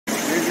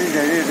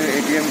जाए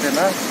ATM से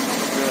ना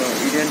तो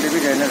EDN भी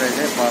जाने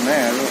रहे पाना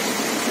है और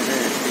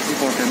इसी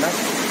कोर्ट ना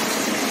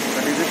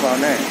कभी भी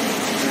पाना है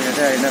तो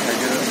ऐसे आए ना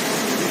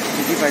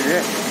किसी पाइजे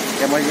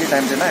emergency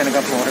टाइम से ना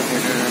इनका फ्लोर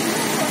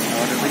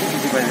और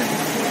किसी पाइजे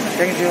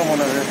थैंक यू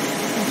मोना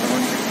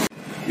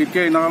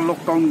इतने इना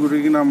लॉकडाउन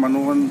गुरी ना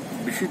मनोवन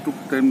बिशी टुक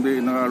टाइम दे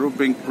इना आरो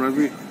बैंक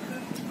प्राइवेट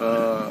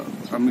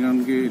अमियान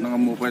के इना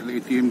मोबाइल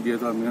ATM दिया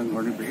था अमियान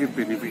गाने बिशी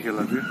बेनिफिशियल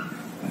आगे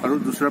और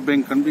दूसरा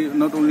बैंक kan भी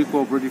not only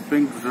cooperative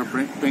bank दूसरा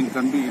बैंक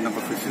kan भी इना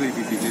का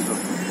फैसिलिटी दी तो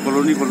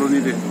कॉलोनी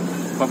दे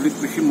पब्लिक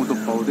बिशी मोटो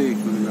पाव दे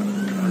एक ना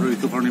और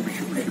इतो गाने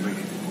बिशी भाई.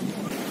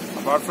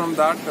 Apart from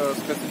that,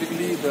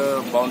 specifically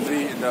the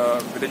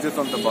villages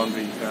on the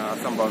boundary,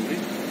 Assam boundary,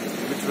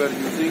 which were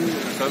using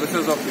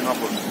services of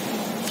Dimapur.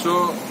 So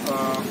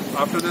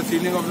after the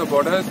sealing of the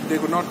borders, they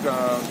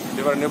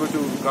were unable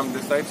to come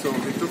this side. So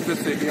we took this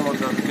ATM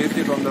placed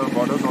it on the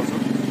borders also.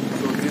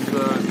 So these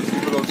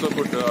people also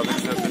could avail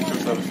the essential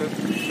services.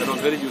 That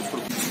was very useful.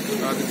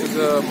 This is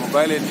a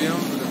mobile ATM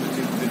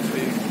which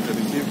we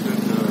received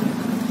with the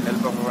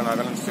help of our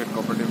Nagaland State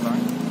Co-Operative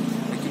Bank.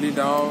 Actually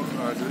now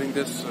during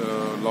this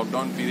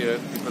lockdown period,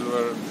 people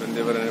when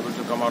they were unable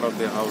to come out of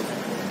their house.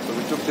 So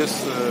we took this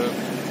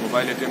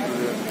mobile ATM to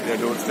their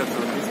doorstep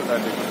only so that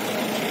they could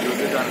use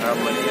it and have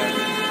money and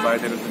buy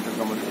their essential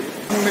commodities.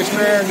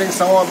 Mr.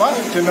 NINGSANGWABA,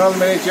 General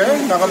Manager,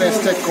 Nagaland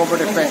State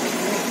Co-Operative Bank.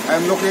 I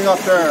am looking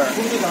after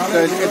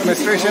the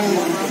administration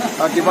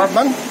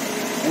department,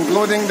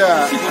 including the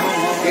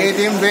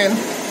ATM van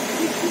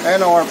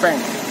and our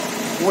bank.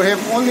 We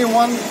have only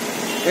one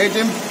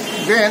ATM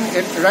van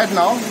right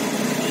now,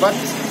 but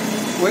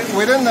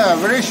within a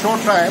very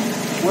short time,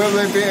 we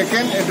will be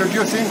again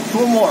introducing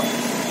 2 more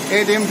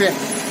ATM van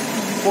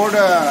for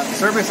the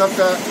service of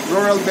the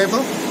rural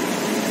people,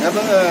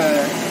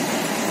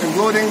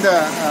 including the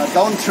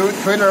down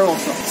trader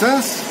also.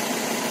 Since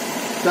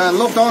the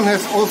lockdown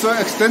has also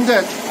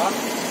extended,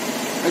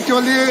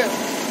 actually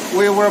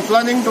we were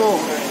planning to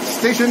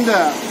station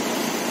the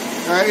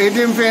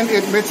ATM van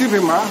at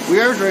Metsipima,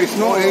 where there is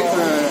no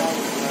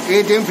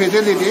ATM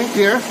facility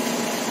here.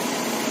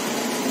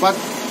 But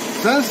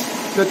since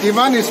the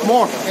demand is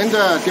more in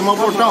the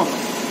Dimapur town,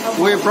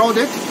 we brought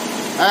it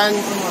and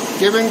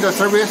giving the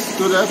service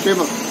to the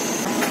people.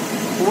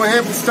 We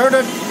have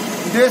started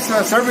this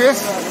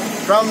service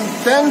from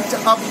 10th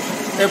of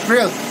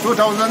April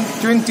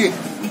 2020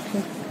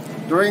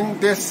 during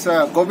this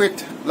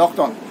COVID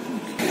lockdown.